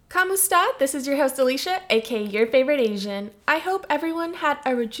Kamusta? This is your host Alicia, aka Your Favorite Asian. I hope everyone had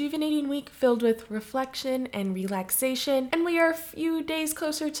a rejuvenating week filled with reflection and relaxation, and we are a few days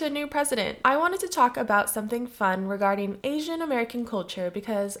closer to a new president. I wanted to talk about something fun regarding Asian American culture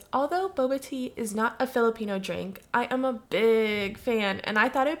because although boba tea is not a Filipino drink, I am a big fan and I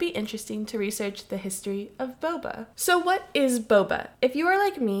thought it would be interesting to research the history of boba. So what is boba? If you are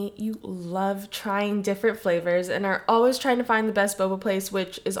like me, you love trying different flavors and are always trying to find the best boba place,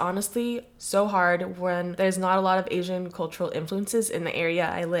 which is honestly so hard when there's not a lot of Asian cultural influences in the area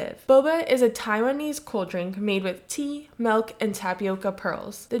I live. Boba is a Taiwanese cold drink made with tea, milk, and tapioca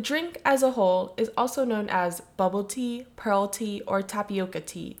pearls. The drink as a whole is also known as bubble tea, pearl tea, or tapioca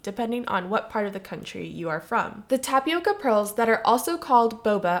tea, depending on what part of the country you are from. The tapioca pearls that are also called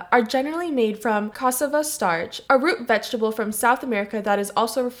boba are generally made from cassava starch, a root vegetable from South America that is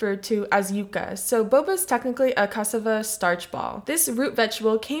also referred to as yuca. So boba is technically a cassava starch ball. This root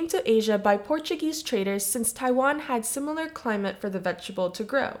vegetable came to Asia by Portuguese traders since Taiwan had similar climate for the vegetable to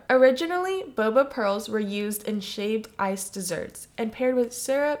grow. Originally, boba pearls were used in shaved ice desserts and paired with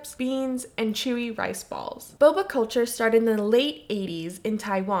syrups, beans, and chewy rice balls. Boba culture started in the late 80s in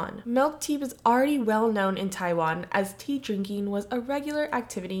Taiwan. Milk tea was already well known in Taiwan as tea drinking was a regular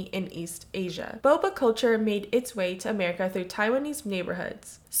activity in East Asia. Boba culture made its way to America through Taiwanese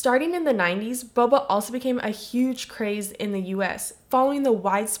neighborhoods. Starting in the 90s, boba also became a huge craze in the US, following the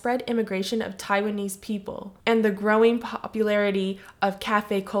widespread immigration of Taiwanese people and the growing popularity of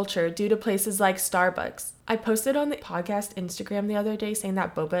cafe culture due to places like Starbucks. I posted on the podcast Instagram the other day saying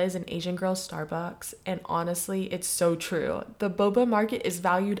that boba is an Asian girl's Starbucks, and honestly, it's so true. The boba market is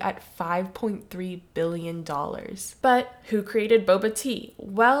valued at $5.3 billion. But who created boba tea?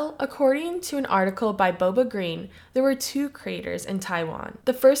 Well, according to an article by Boba Green, there were two creators in Taiwan.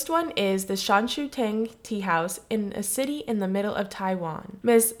 The first one is the Shanshu Tang Tea House in a city in the middle of Taiwan.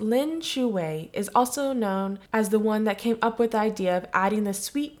 Ms. Lin Shuwei is also known as the one that came up with the idea of adding the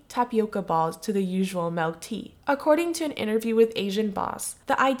sweet tapioca balls to the usual milk tea. According to an interview with Asian Boss,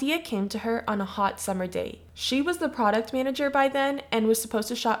 the idea came to her on a hot summer day. She was the product manager by then and was supposed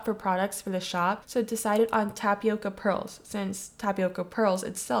to shop for products for the shop, so decided on tapioca pearls, since tapioca pearls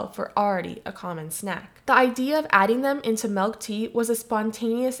itself were already a common snack. The idea of adding them into milk tea was a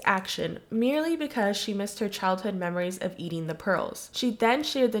spontaneous action, merely because she missed her childhood memories of eating the pearls. She then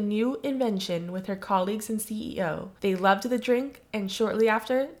shared the new invention with her colleagues and CEO. They loved the drink, and shortly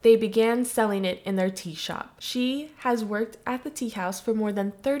after, they began selling it in their tea shop. She has worked at the tea house for more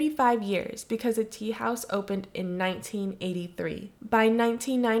than 35 years because the tea house opened in 1983. By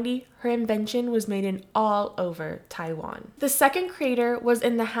 1990, her invention was made in all over Taiwan. The second creator was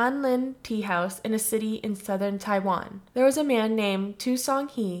in the Hanlin Tea House in a city in southern Taiwan. There was a man named Tu Song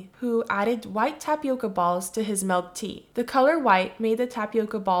Hee who added white tapioca balls to his milk tea. The color white made the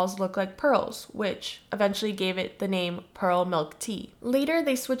tapioca balls look like pearls, which eventually gave it the name pearl milk tea. Later,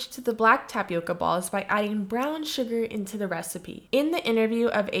 they switched to the black tapioca balls by adding brown sugar into the recipe. In the interview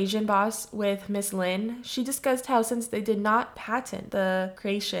of Asian Boss with Miss Lin, she discussed how since they did not patent the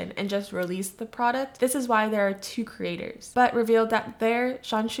creation and just released the product, this is why there are two creators, but revealed that their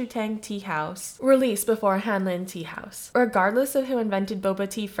Shanshu Tang Tea House released before Hanlin Tea House. Regardless of who invented boba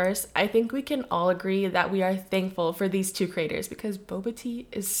tea first, I think we can all agree that we are thankful for these two creators because boba tea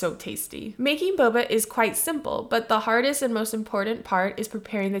is so tasty. Making boba is quite simple, but the hardest and most important part is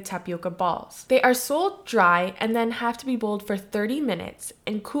preparing the tapioca balls. They are sold dry and then have to be boiled for 30 minutes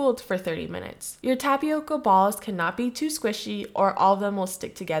and cooled for 30 minutes. Your tapioca balls cannot be too squishy or all of them will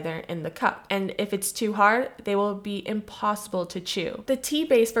stick together in the cup, and if it's too hard, they will be impossible to chew. The tea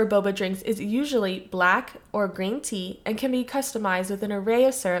base for boba drinks is usually black or green tea and can be customized with an array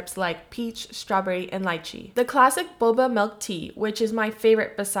of syrups like peach, strawberry, and lychee. The classic boba milk tea, which is my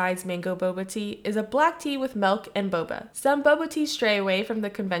favorite besides mango boba tea, is a black tea with milk and boba. Some boba teas stray away from the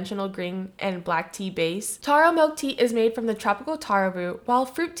conventional green and black tea base. Taro milk tea is made from the tropical taro root, while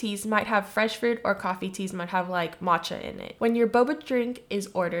fruit teas might have fresh fruit or coffee teas might have like matcha in it. When your boba drink is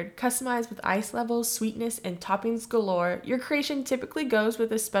ordered, customized with ice levels, sweetness, and toppings galore, your creation typically goes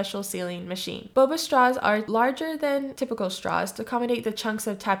with a special sealing machine. Boba straws are larger than typical straws to accommodate the chunks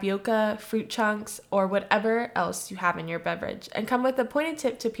of tapioca, fruit chunks, or whatever else you have in your beverage, and come with a pointed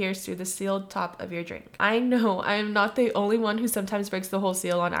tip to pierce through the sealed top of your drink. I know I am not the only one who sometimes breaks the whole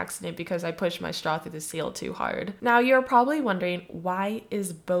seal on accident because I push my straw through the seal too hard. Now you're probably wondering, why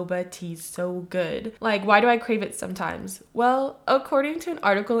is boba tea so good? Like, why do I crave it sometimes? Well, according to an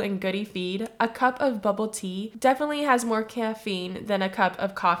article in Goody Feed, a cup of bubble tea definitely has more caffeine than a cup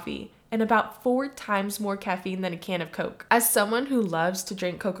of coffee. and about 4 times more caffeine than a can of Coke. As someone who loves to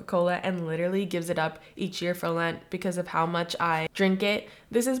drink Coca-Cola and literally gives it up each year for Lent because of how much I drink it,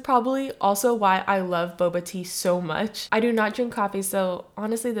 this is probably also why I love boba tea so much. I do not drink coffee, so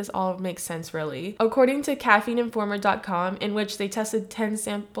honestly this all makes sense really. According to caffeineinformer.com, in which they tested 10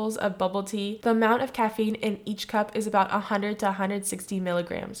 samples of bubble tea, the amount of caffeine in each cup is about 100 to 160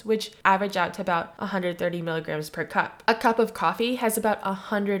 milligrams, which average out to about 130 milligrams per cup. A cup of coffee has about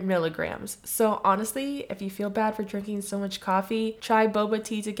 100 milligrams. So honestly, if you feel bad for drinking so much coffee, try boba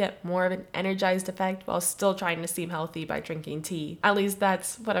tea to get more of an energized effect while still trying to seem healthy by drinking tea. At least that's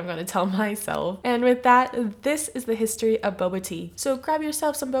what I'm going to tell myself. And with that, this is the history of boba tea. So grab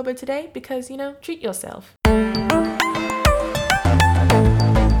yourself some boba today because, treat yourself.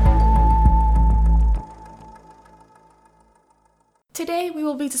 Today, we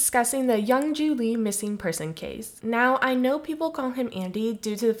will be discussing the Youngju Lee missing person case. Now, I know people call him Andy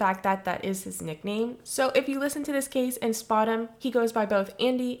due to the fact that that is his nickname, so if you listen to this case and spot him, he goes by both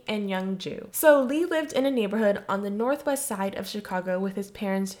Andy and Youngju. So, Lee lived in a neighborhood on the northwest side of Chicago with his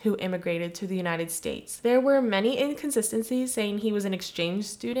parents who immigrated to the United States. There were many inconsistencies saying he was an exchange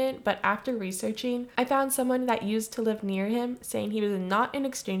student, but after researching, I found someone that used to live near him saying he was not an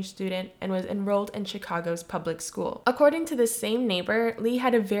exchange student and was enrolled in Chicago's public school. According to this same neighbor, Lee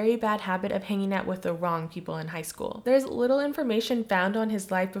had a very bad habit of hanging out with the wrong people in high school. There's little information found on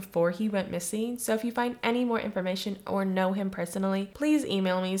his life before he went missing, so if you find any more information or know him personally, please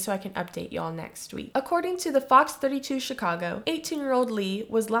email me so I can update y'all next week. According to the Fox 32 Chicago, 18-year-old Lee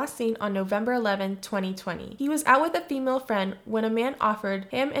was last seen on November 11, 2020. He was out with a female friend when a man offered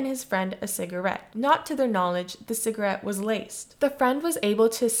him and his friend a cigarette. Not to their knowledge, the cigarette was laced. The friend was able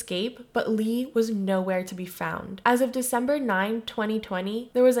to escape, but Lee was nowhere to be found. As of December 9,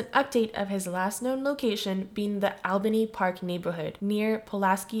 2020, there was an update of his last known location being the Albany Park neighborhood near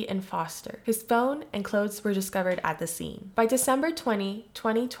Pulaski and Foster. His phone and clothes were discovered at the scene. By December 20,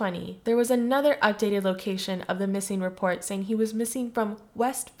 2020, there was another updated location of the missing report saying he was missing from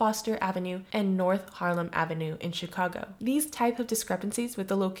West Foster Avenue and North Harlem Avenue in Chicago. These type of discrepancies with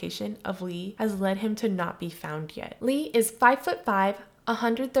the location of Lee has led him to not be found yet. Lee is 5'5",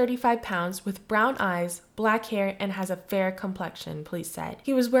 135 pounds with brown eyes, black hair, and has a fair complexion, police said.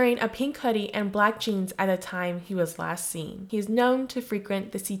 He was wearing a pink hoodie and black jeans at the time he was last seen. He is known to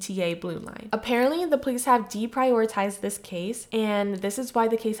frequent the CTA Blue Line. Apparently, the police have deprioritized this case, and this is why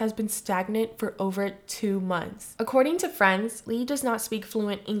the case has been stagnant for over 2 months. According to friends, Lee does not speak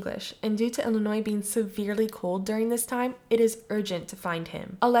fluent English, and due to Illinois being severely cold during this time, it is urgent to find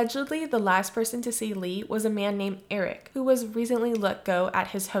him. Allegedly, the last person to see Lee was a man named Eric, who was recently let go at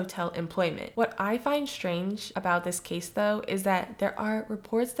his hotel employment. What I find strange about this case though is that there are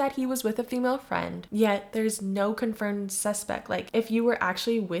reports that he was with a female friend, yet there's no confirmed suspect. Like, if you were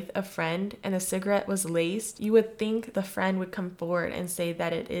actually with a friend and the cigarette was laced, you would think the friend would come forward and say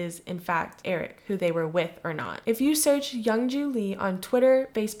that it is in fact Eric who they were with or not. If you search Youngju Lee on Twitter,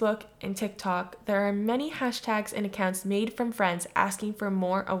 Facebook, and TikTok, there are many hashtags and accounts made from friends asking for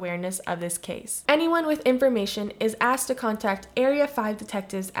more awareness of this case. Anyone with information is asked to contact Area 5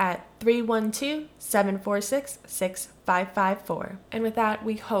 detectives at 312-746-6554. And with that,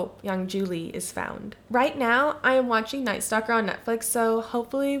 we hope Youngju Lee is found. Right now, I am watching Night Stalker on Netflix, so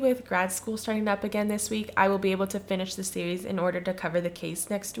hopefully with grad school starting up again this week, I will be able to finish the series in order to cover the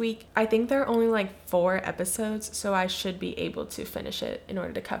case next week. I think there are only like 4 episodes, so I should be able to finish it in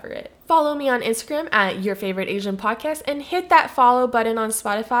order to cover it. Follow me on Instagram at Your Favorite Asian Podcast and hit that follow button on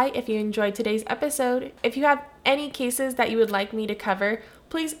Spotify if you enjoyed today's episode. If you have any cases that you would like me to cover,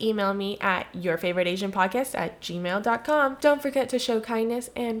 please email me at yourfavoriteasianpodcast@gmail.com. Don't forget to show kindness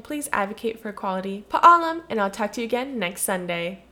and please advocate for equality. Pa'alam, and I'll talk to you again next Sunday.